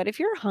chewy. But if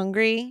you're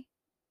hungry,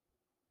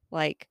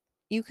 like,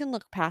 you can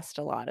look past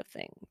a lot of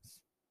things.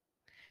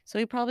 So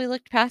he probably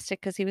looked past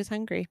it because he was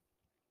hungry.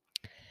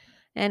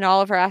 And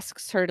Oliver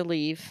asks her to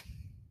leave.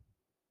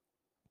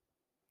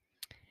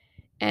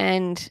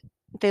 And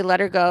they let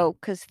her go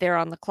because they're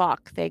on the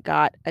clock. They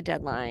got a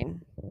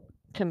deadline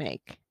to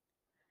make.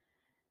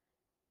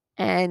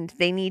 And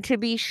they need to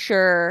be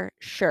sure,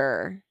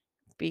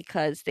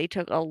 because they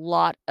took a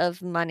lot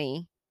of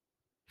money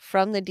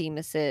from the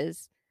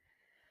Demuses.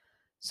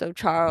 So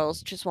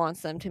Charles just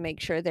wants them to make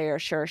sure they are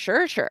sure.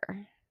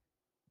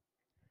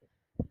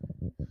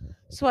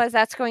 So as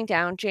that's going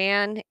down,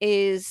 Jan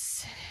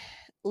is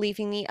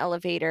leaving the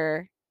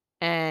elevator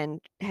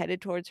and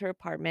headed towards her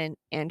apartment,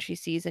 and she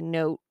sees a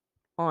note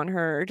on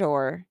her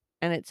door,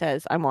 and it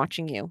says, "I'm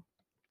watching you."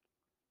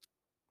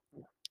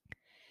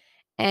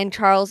 And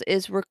Charles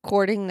is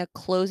recording the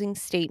closing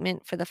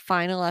statement for the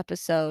final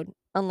episode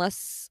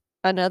unless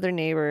another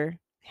neighbor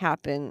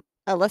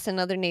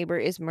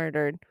is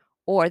murdered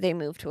or they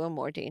move to a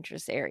more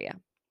dangerous area.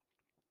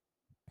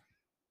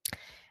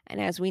 And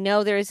as we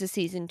know, there is a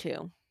season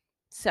 2.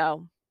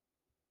 So,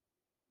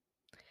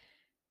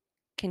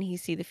 can he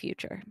see the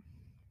future?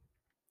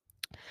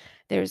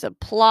 There's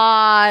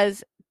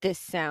applause. This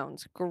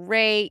sounds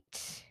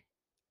great.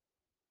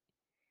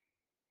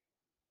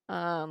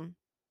 Down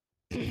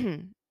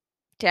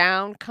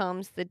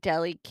comes the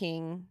Deli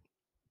King,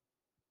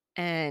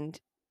 and,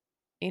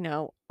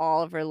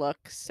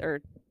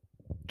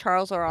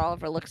 Charles or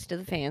Oliver looks to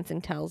the fans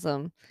and tells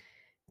them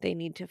they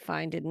need to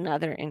find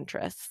another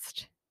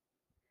interest.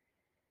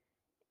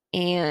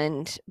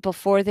 And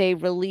before they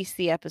release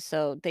the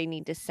episode, they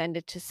need to send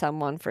it to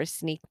someone for a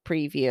sneak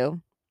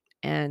preview.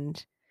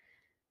 And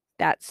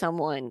that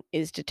someone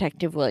is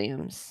Detective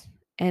Williams.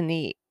 And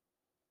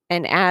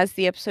as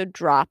the episode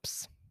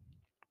drops,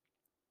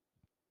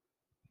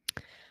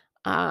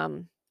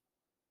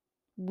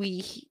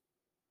 we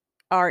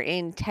are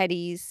in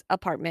Teddy's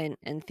apartment,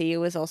 and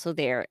Theo is also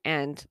there,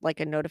 and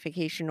like a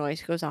notification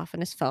noise goes off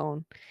on his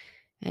phone,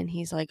 and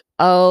he's like,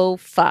 "Oh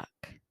fuck."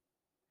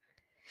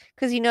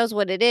 Because he knows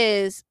what it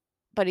is,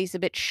 but he's a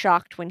bit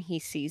shocked when he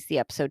sees the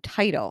episode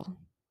title.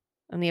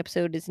 And the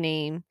episode is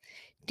named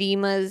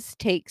Dima's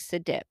Takes a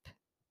Dip.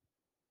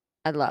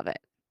 I love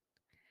it.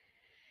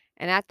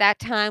 And at that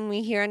time,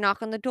 we hear a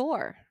knock on the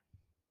door.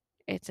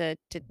 It's a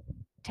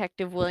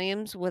Detective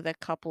Williams with a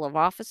couple of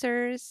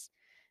officers,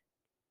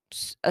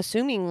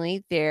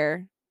 assumingly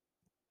there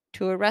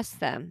to arrest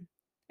them.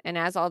 And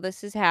as all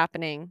this is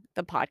happening,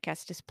 the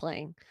podcast is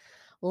playing.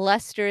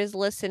 Lester is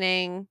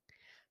listening.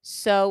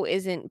 So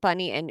isn't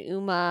Bunny and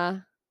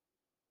Uma.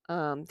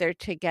 They're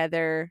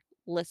together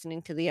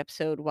listening to the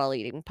episode while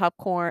eating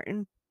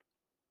popcorn.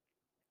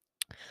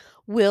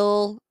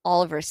 Will,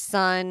 Oliver's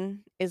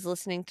son, is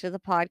listening to the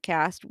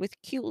podcast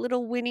with cute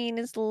little Winnie in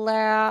his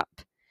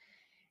lap.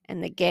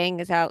 And the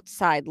gang is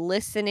outside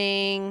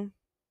listening.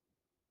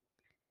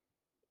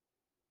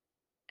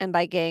 And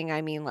by gang,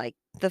 I mean, like,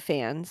 the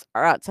fans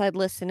are outside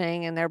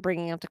listening, and they're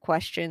bringing up the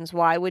questions.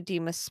 Why would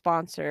Dima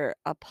sponsor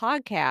a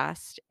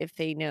podcast if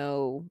they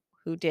know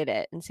who did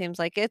it? And seems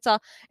like it's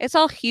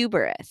all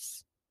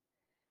hubris.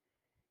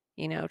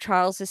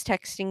 Charles is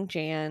texting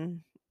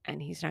Jan,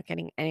 and he's not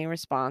getting any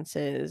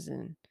responses,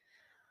 and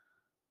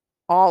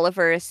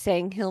Oliver is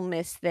saying he'll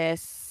miss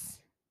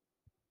this.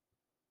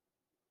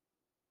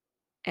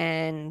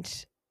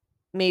 And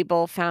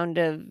Mabel found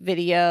a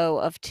video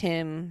of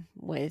Tim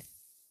with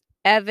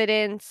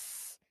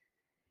evidence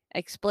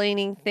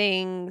explaining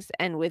things,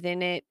 and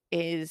within it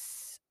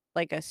is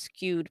like a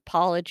skewed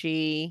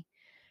apology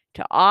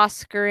to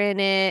Oscar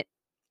in it.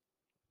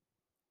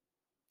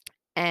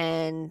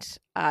 and,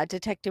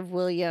 Detective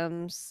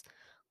Williams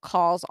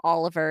calls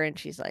Oliver, and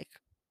she's, like,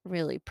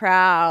 really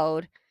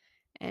proud,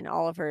 and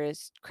Oliver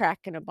is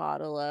cracking a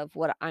bottle of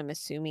what I'm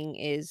assuming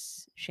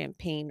is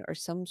champagne or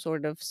some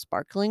sort of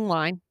sparkling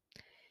wine,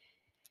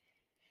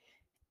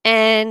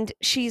 and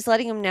she's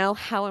letting him know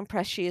how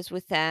impressed she is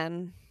with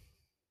them,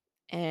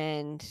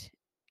 and,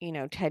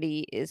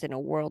 Teddy is in a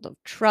world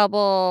of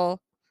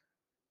trouble,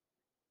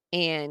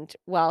 and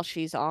while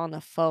she's on the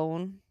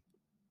phone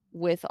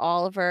with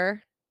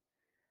Oliver,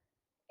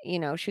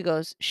 she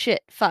goes,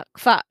 "Shit, fuck,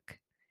 fuck."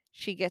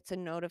 She gets a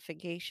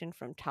notification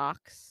from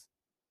Tox,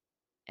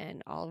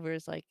 and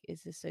Oliver's like,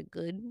 "Is this a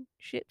good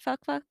shit,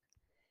 fuck, fuck?"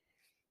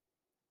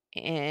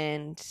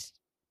 And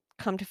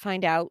come to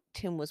find out,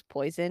 Tim was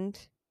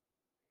poisoned,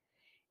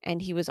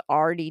 and he was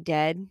already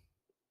dead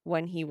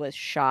when he was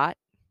shot.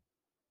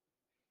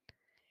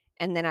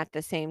 And then at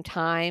the same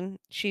time,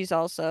 she's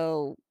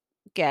also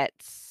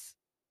gets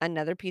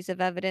another piece of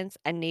evidence.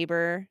 A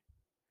neighbor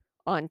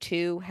on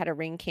 2 had a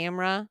Ring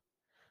camera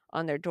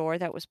on their door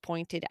that was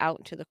pointed out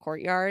into the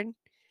courtyard,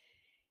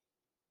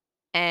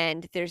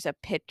 and there's a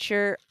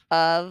picture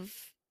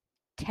of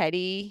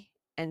Teddy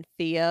and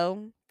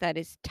Theo that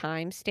is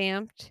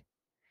time-stamped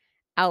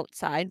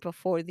outside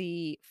before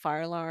the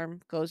fire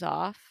alarm goes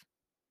off.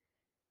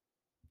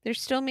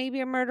 There's still maybe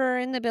a murderer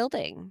in the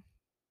building.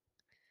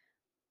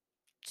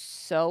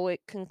 So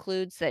it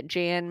concludes that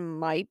Jan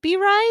might be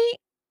right?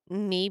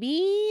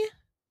 Maybe?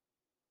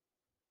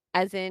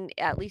 As in,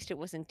 at least it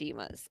wasn't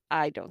Dima's.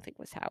 I don't think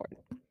it was Howard.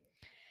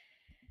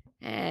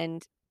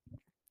 And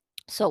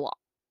so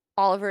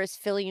Oliver is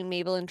filling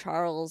Mabel and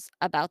Charles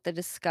about the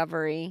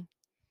discovery.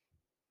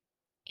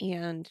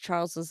 And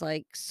Charles is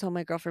like, "So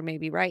my girlfriend may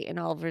be right." And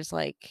Oliver's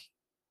like,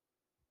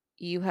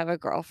 "You have a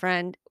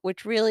girlfriend,"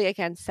 which really,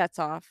 again, sets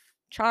off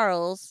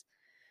Charles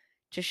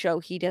to show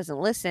he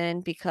doesn't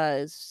listen,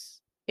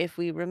 because if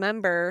we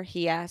remember,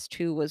 he asked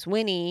who was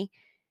Winnie,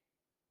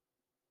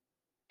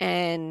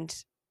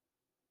 and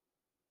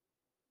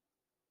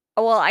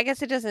well, I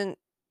guess it doesn't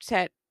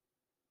set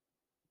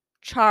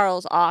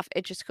Charles off.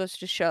 It just goes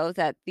to show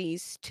that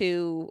these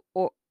 2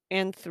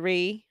 and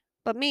 3,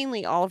 but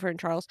mainly Oliver and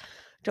Charles,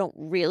 don't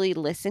really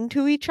listen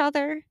to each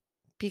other,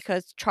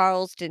 because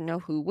Charles didn't know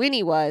who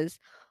Winnie was,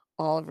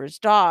 Oliver's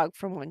dog,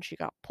 from when she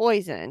got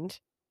poisoned.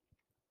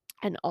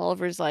 And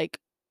Oliver's like,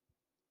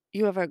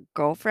 "You have a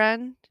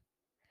girlfriend?"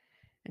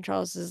 And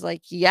Charles is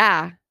like,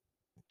 "Yeah,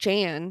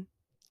 Jan,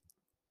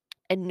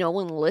 and no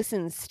one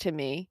listens to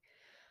me."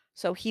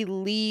 So he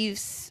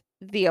leaves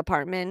the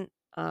apartment.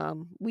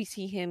 We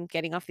see him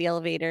getting off the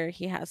elevator.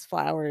 He has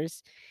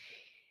flowers.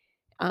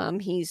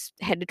 He's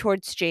headed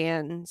towards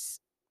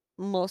Jan's,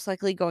 most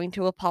likely going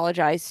to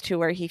apologize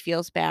to her. He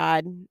feels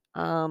bad.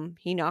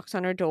 He knocks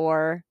on her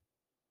door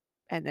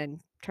and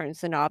then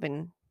turns the knob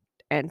and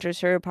enters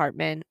her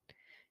apartment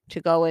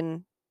to go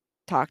and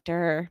talk to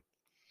her.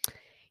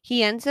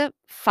 He ends up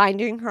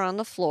finding her on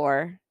the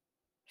floor,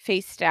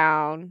 face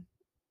down,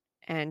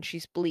 and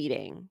she's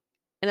bleeding.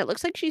 And it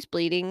looks like she's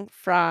bleeding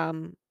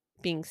from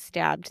being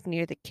stabbed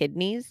near the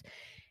kidneys.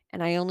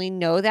 And I only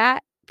know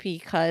that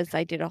because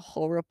I did a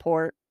whole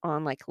report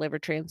on, like, liver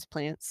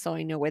transplants, so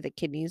I know where the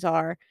kidneys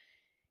are.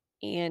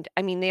 And,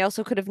 I mean, they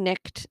also could have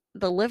nicked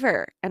the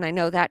liver, and I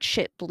know that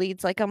shit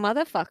bleeds like a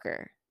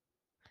motherfucker.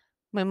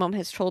 My mom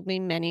has told me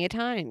many a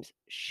times.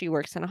 She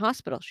works in a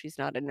hospital. She's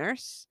not a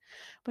nurse,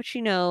 but she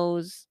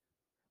knows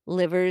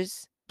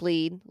livers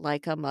bleed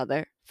like a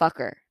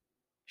motherfucker.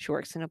 She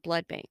works in a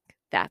blood bank.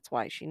 That's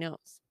why she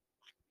knows.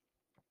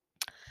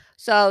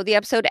 So the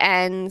episode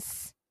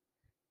ends.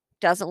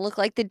 Doesn't look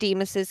like the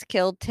Demases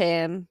killed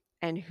Tim.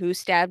 And who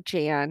stabbed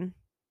Jan?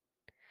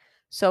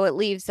 So it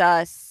leaves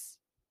us,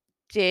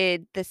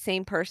 did the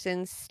same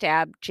person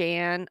stab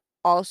Jan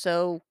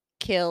also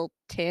kill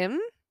Tim?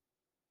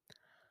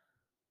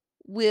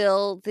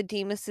 Will the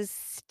Demases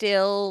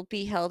still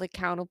be held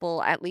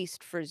accountable, at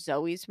least for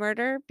Zoe's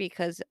murder?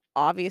 Because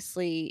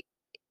obviously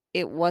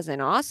it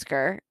wasn't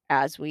Oscar,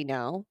 as we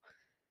know.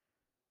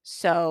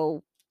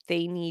 So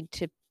they need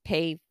to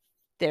pay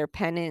their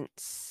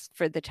penance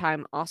for the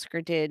time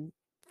Oscar did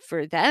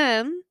for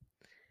them.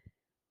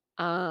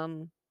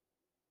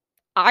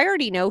 I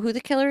already know who the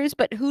killer is,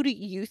 but who do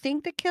you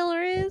think the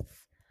killer is?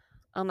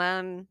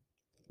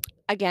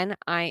 Again,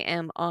 I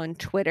am on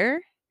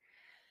Twitter.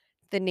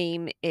 The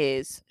name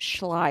is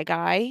Schley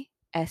Guy,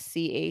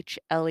 Schley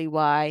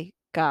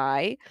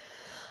Guy.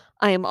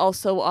 I am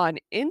also on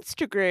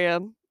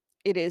Instagram.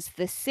 It is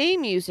the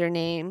same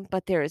username,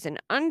 but there is an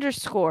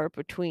underscore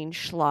between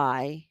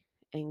Schley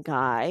and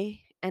Guy.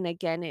 And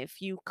again,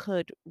 if you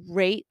could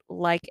rate,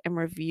 like, and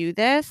review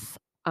this,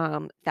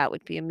 that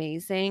would be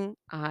amazing.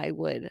 I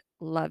would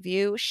love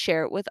you.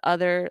 Share it with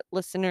other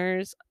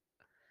listeners,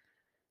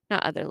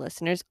 not other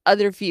listeners,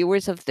 other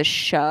viewers of the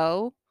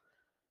show.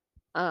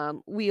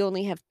 We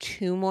only have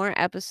 2 more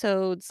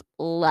episodes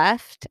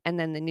left, and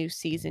then the new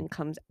season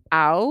comes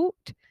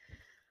out.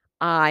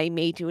 I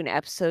may do an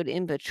episode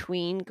in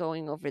between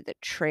going over the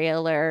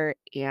trailer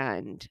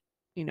and,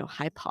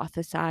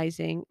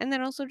 hypothesizing, and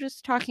then also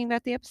just talking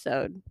about the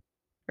episode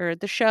or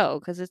the show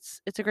because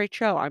it's a great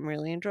show. I'm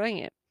really enjoying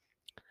it.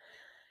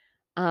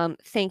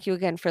 Thank you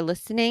again for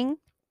listening,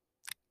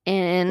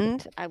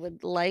 and I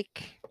would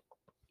like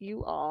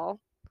you all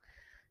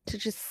to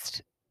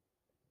just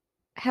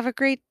have a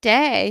great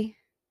day.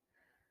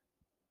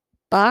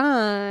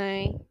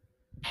 Bye.